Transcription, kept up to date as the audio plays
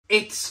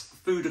It's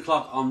Food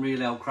O'Clock on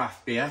Real Ale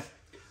Craft Beer.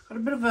 Got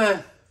a bit of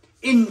a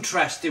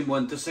interesting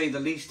one to say the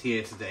least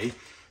here today.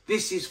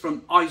 This is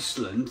from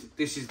Iceland.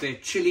 This is their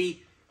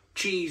chili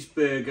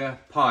cheeseburger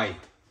pie.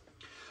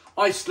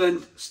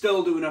 Iceland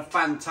still doing a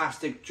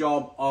fantastic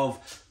job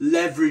of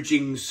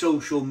leveraging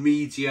social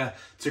media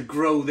to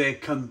grow their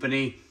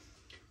company.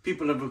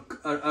 People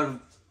are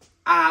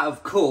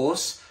of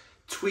course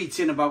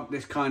tweeting about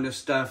this kind of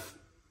stuff,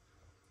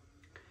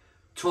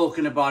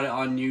 talking about it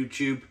on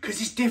YouTube,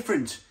 because it's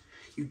different.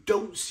 You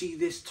don't see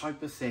this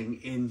type of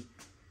thing in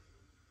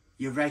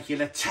your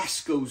regular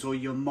Tesco's or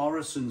your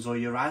Morrison's or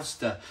your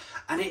Asda,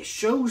 and it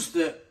shows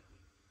that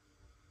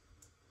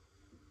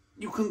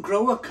you can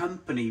grow a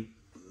company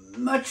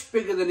much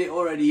bigger than it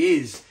already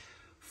is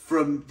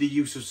from the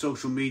use of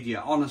social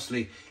media.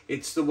 Honestly,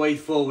 it's the way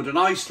forward, and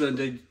Iceland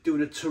are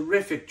doing a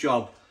terrific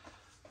job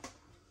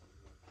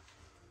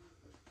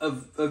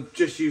of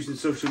just using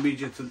social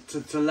media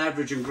to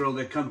leverage and grow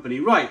their company.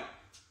 Right,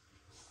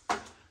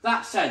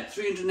 that said,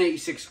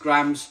 386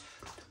 grams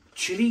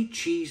chili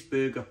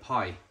cheeseburger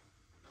pie.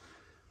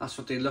 That's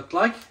what they look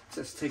like.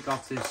 Let's take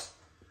off this.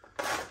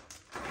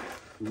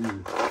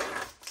 Ooh.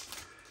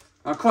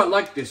 I quite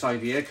like this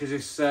idea because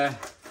it's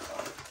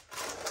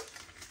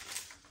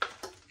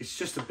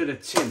just a bit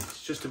of tin,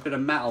 it's just a bit of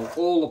metal.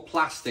 All the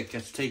plastic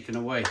gets taken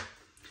away.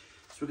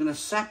 So we're going to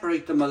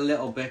separate them a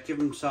little bit, give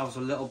themselves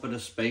a little bit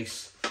of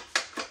space.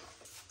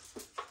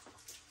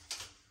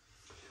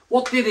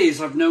 What it is,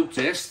 I've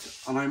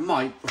noticed, and I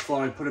might,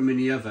 before I put them in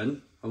the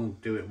oven, I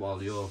won't do it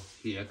while you're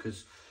here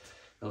because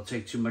it'll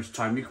take too much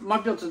time. You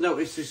might be able to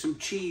notice there's some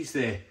cheese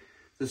there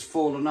that's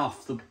fallen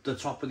off the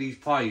top of these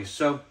pies.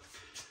 So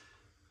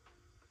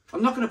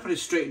I'm not going to put it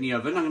straight in the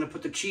oven. I'm going to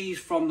put the cheese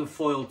from the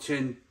foil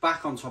tin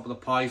back on top of the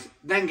pies,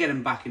 then get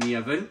them back in the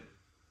oven.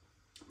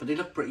 But they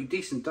look pretty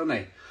decent, don't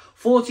they?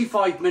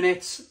 45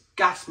 minutes,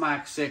 gas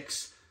mark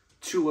 6,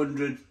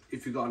 200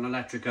 if you've got an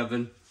electric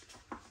oven.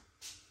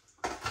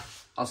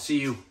 I'll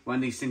see you when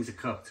these things are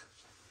cooked.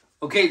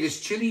 Okay, this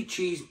chili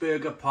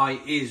cheeseburger pie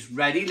is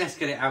ready. Let's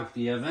get it out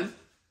the oven.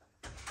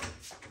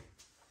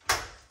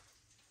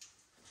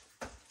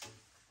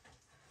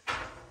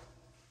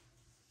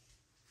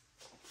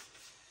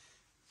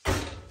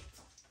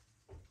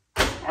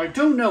 I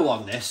don't know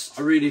on this,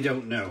 I really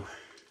don't know.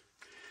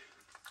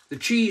 The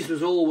cheese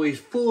was always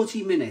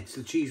 40 minutes,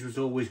 the cheese was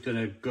always going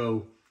to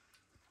go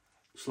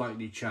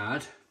slightly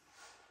charred.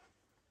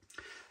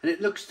 And it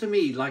looks to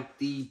me like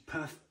the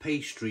puff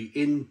pastry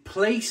in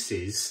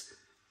places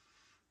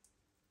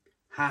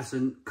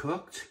hasn't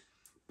cooked,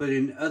 but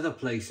in other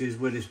places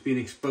where it's been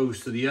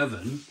exposed to the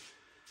oven,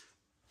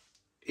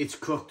 it's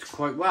cooked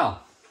quite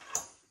well.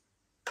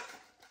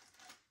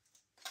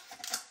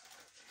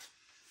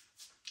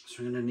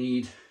 So I'm going to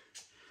need,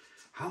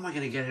 how am I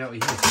going to get it out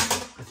of here?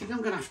 I think I'm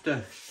going to have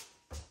to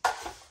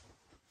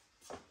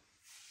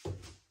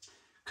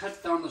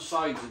cut down the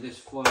sides of this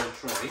foil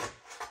tray.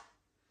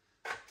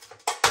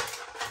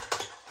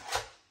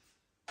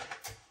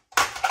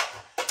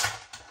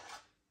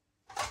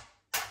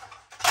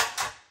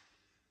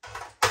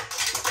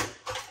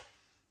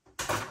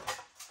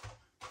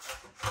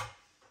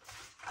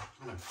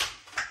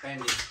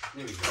 Bend it.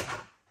 There we go.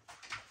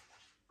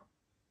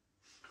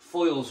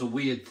 Foil's a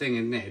weird thing,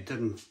 isn't it? It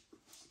doesn't.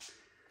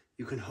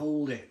 You can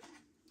hold it,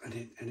 and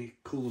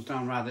it cools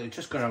down rather. It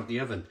just got out of the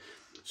oven.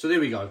 So there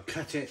we go.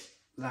 Cut it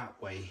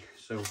that way.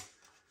 So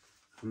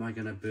am I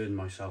going to burn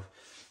myself?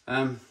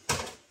 Yeah,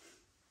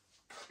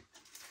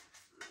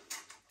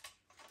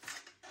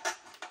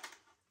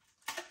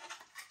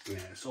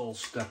 it's all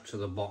stuck to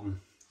the bottom.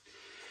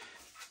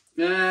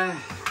 Do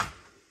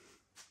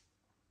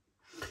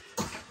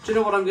you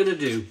know what I'm going to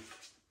do?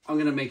 I'm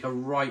going to make a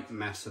right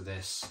mess of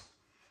this.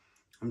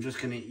 I'm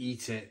just going to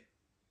eat it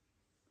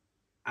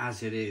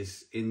as it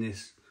is in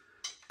this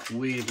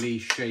weirdly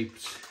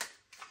shaped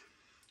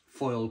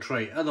foil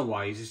tray.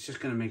 Otherwise, it's just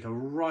going to make a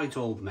right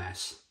old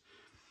mess.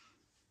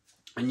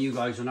 And you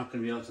guys are not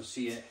going to be able to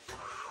see it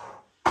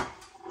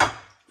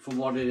for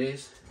what it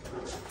is.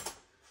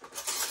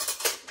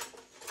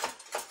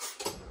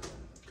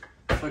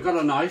 So I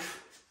got a knife.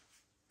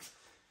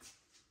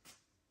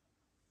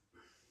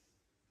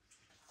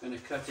 Going to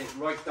cut it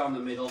right down the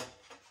middle.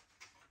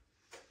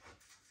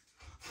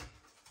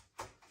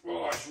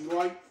 Oh, it's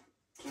right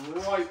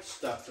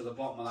stuck to the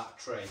bottom of that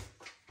tray.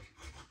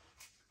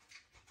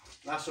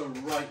 That's a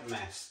right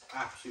mess,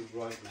 absolute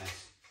right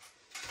mess.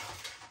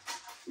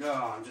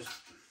 Oh, I'm just,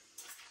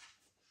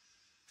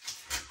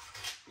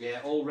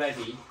 yeah,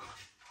 already.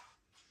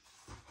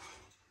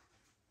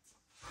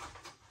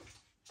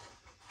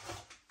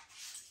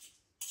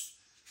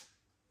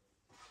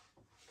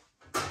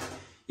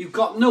 You've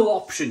got no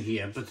option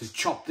here but to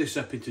chop this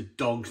up into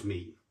dog's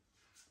meat.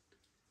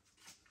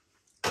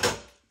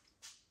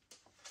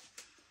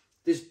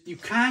 You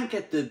can't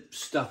get the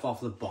stuff off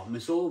the bottom.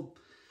 It's all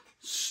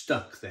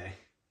stuck there.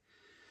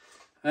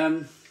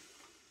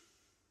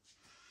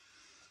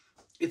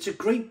 It's a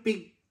great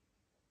big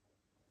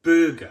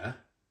burger,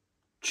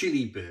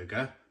 chili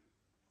burger,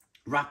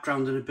 wrapped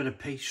around in a bit of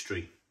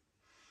pastry.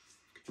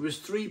 It was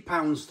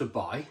 £3 to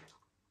buy.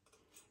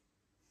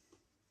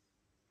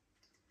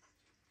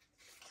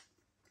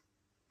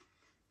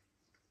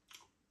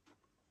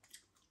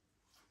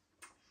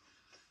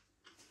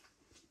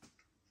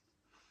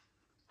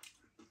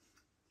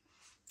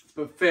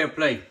 But fair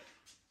play.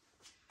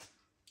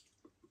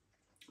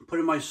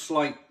 Putting my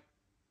slight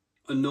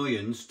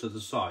annoyance to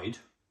the side.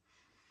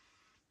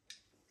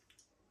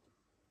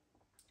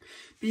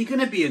 But you're going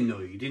to be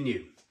annoyed, aren't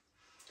you?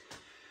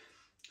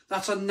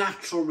 That's a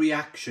natural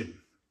reaction.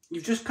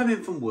 You've just come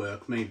in from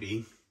work,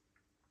 maybe.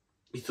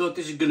 You thought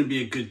this is going to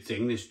be a good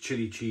thing, this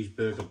chili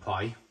cheeseburger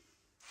pie.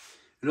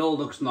 It all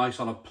looks nice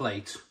on a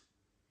plate.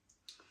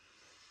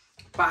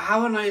 But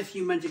how on earth are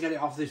you meant to get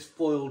it off this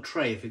foil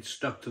tray if it's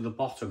stuck to the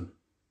bottom?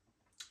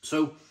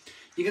 So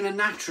you're going to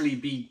naturally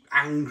be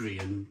angry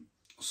and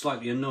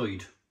slightly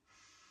annoyed.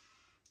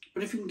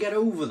 But if you can get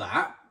over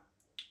that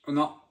and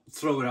not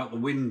throw it out the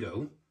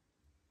window,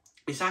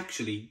 it's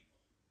actually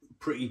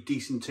pretty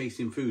decent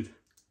tasting food.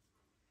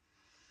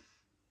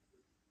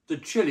 The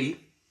chili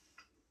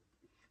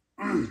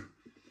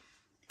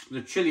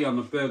on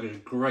the burger is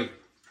great.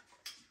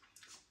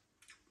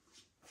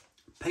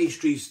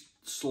 Pastry's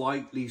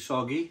slightly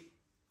soggy.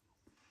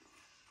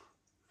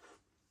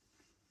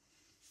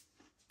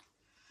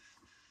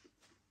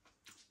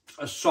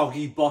 A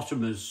soggy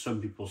bottom, as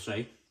some people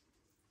say.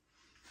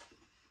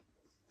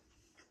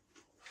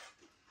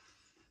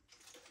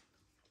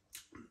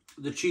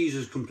 The cheese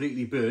is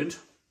completely burned.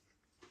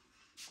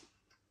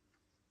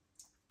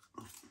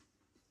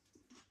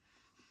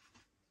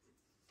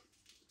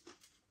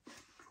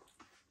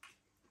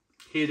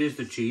 Here it is,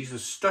 the cheese.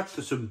 It's stuck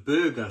to some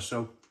burger,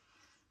 so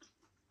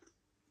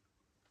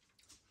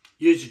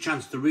here's your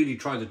chance to really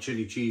try the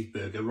chili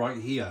cheeseburger right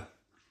here.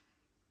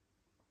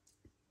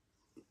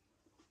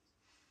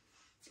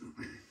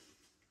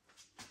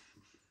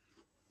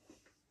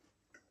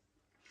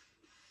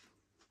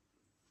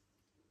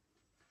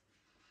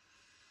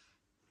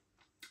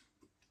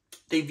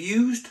 They've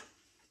used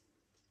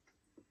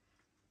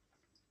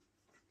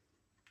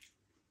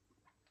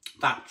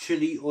that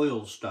chili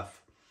oil stuff.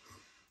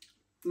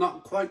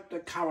 Not quite the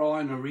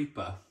Carolina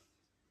Reaper,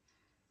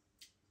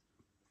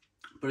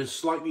 but it's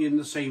slightly in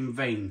the same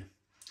vein.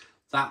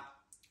 That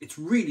it's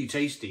really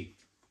tasty.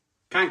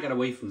 Can't get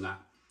away from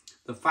that.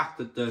 The fact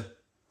that the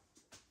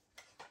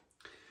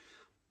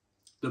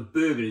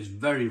burger is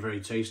very, very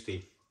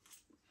tasty.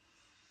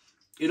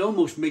 It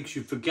almost makes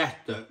you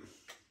forget that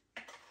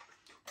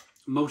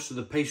most of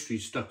the pastry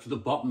is stuck to the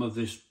bottom of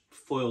this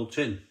foil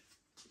tin.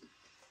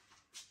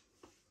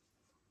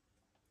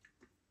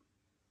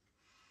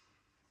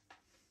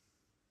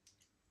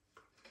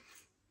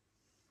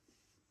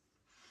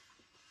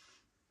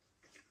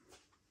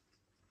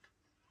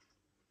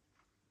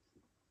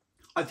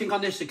 I think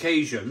on this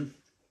occasion,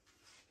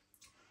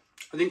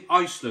 I think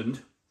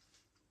Iceland,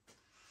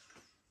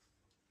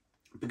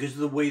 because of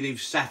the way they've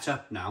set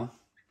up now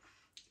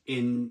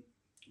in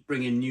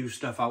bringing new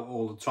stuff out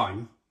all the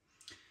time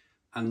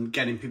and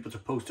getting people to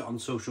post it on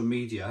social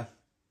media,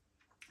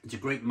 it's a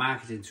great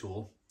marketing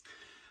tool.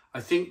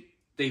 I think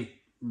they've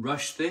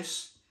rushed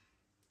this.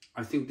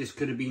 I think this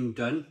could have been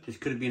done. This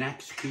could have been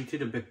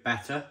executed a bit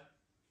better.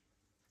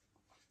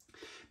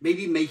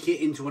 Maybe make it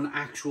into an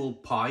actual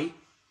pie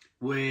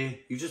where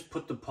you just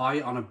put the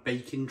pie on a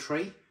baking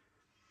tray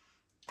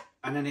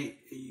and then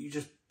you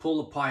just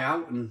pull the pie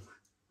out and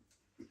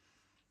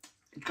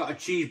it's got a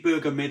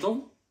cheeseburger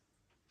middle.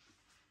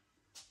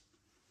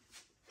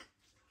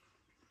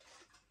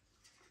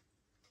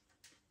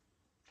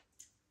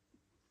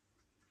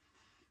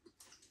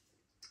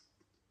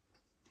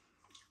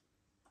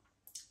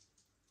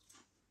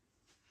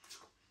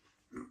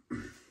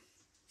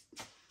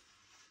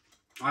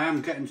 I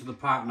am getting to the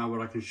part now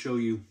where I can show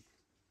you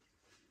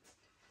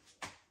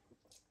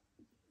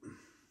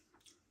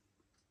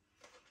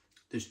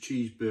this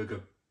cheeseburger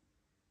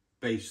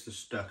base that's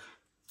stuck.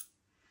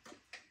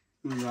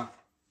 Look at that.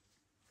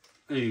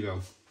 There you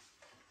go.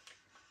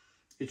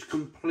 It's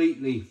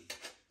completely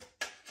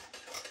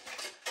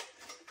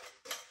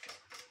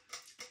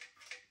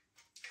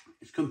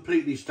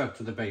stuck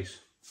to the base.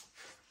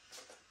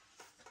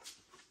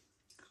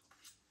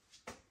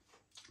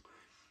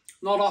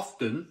 Not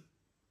often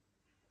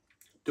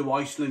do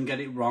Iceland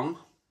get it wrong.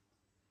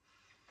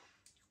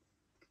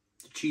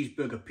 The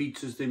cheeseburger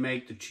pizzas they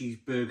make, the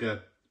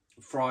cheeseburger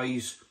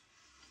fries,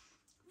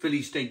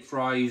 Philly steak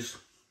fries,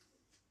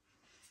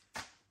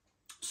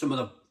 some of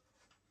the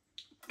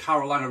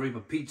Carolina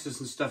Reaper pizzas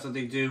and stuff that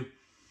they do,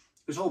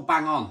 it's all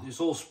bang on, it's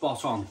all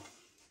spot on.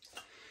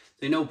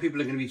 They know people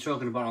are going to be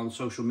talking about it on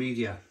social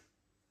media.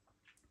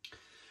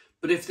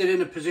 But if they're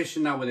in a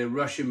position now where they're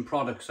rushing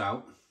products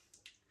out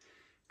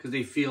because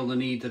they feel the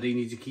need that they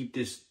need to keep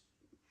this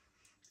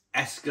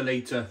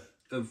escalator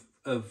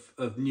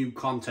of new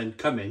content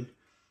coming,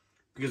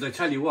 because I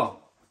tell you what,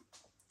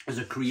 as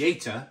a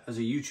creator, as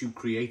a YouTube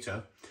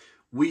creator,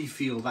 we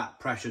feel that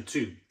pressure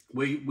too.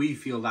 We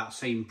feel that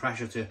same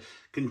pressure to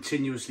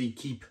continuously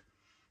keep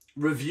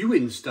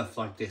reviewing stuff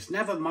like this.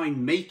 Never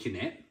mind making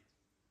it,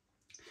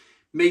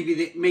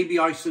 maybe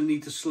Iceland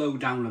need to slow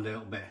down a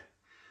little bit.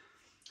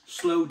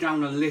 Slow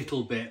down a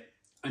little bit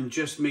and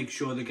just make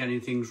sure they're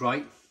getting things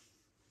right.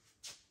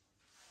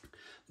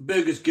 The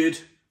burger's good.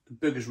 The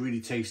burger's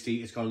really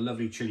tasty. It's got a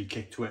lovely chili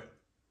kick to it.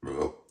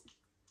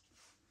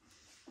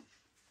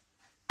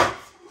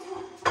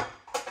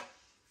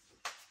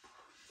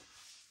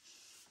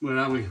 Where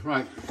are we?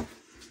 Right.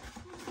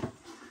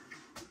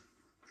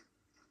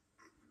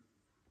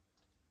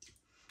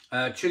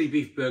 Chili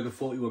beef burger,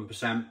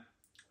 41%.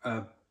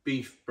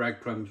 Beef,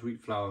 breadcrumbs,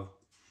 wheat flour,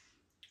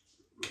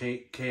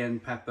 cayenne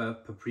pepper,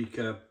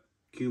 paprika,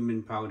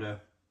 cumin powder.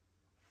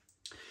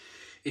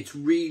 It's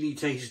really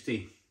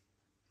tasty.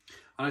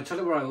 And I tell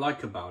you what I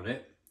like about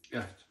it.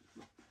 Yeah,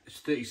 it's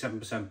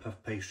 37%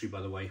 puff pastry,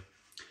 by the way.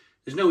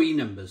 There's no E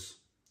numbers.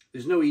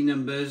 There's no E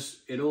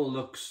numbers. It all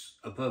looks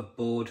above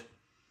board.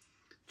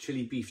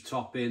 Chili beef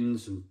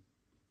toppings and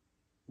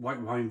white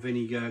wine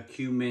vinegar,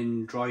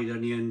 cumin, dried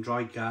onion,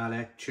 dried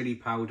garlic, chili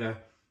powder,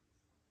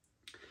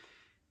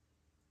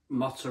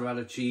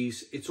 mozzarella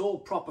cheese. It's all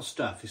proper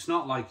stuff. It's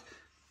not like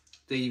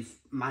they've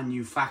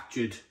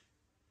manufactured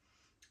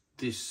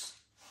this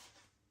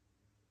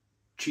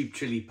cheap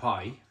chili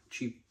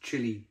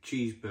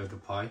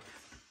cheeseburger pie.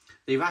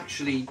 They've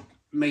actually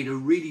made a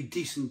really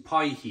decent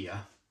pie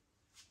here,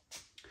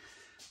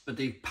 but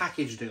they've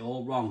packaged it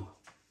all wrong.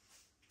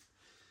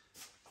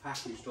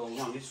 Packaged all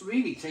wrong. It's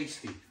really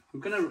tasty. I'm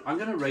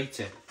gonna rate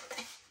it.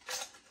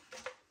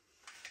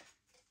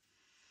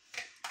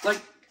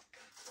 Like,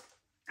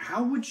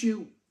 how would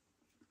you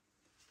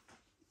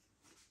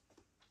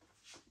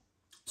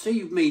say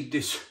you've made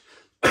this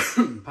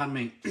pardon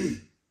me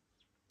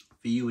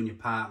for you and your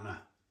partner?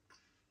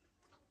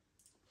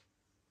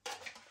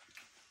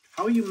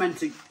 How are you meant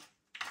to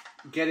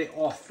get it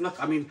off?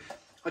 Look, I mean,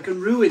 I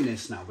can ruin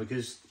this now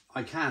because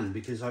I'm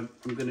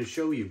going to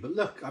show you. But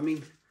look, I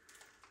mean,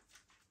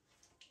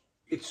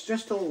 it's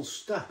just all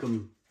stuck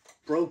and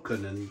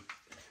broken, and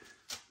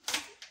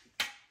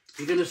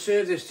you're going to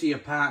serve this to your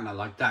partner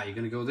like that. You're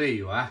going to go, there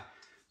you are,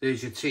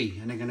 there's your tea,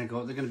 and they're going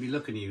to be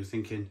looking at you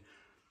thinking,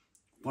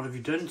 what have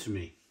you done to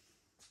me?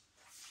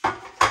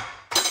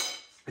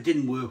 I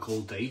didn't work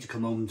all day to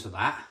come home to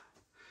that.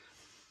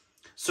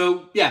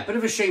 So yeah, bit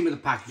of a shame with the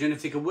packaging.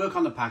 If they could work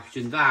on the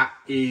packaging, that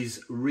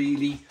is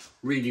really,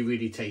 really,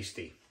 really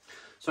tasty.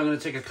 So I'm going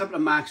to take a couple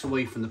of marks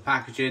away from the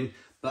packaging.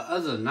 But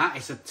other than that,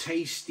 it's a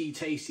tasty,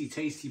 tasty,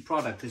 tasty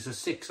product. It's a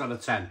 6 out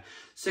of 10.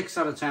 6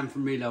 out of 10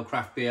 from Real Ale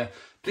Craft Beer.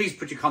 Please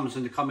put your comments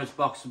in the comments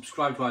box.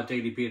 Subscribe to our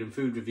daily beer and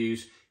food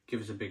reviews.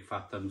 Give us a big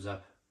fat thumbs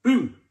up.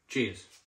 Boom. Cheers.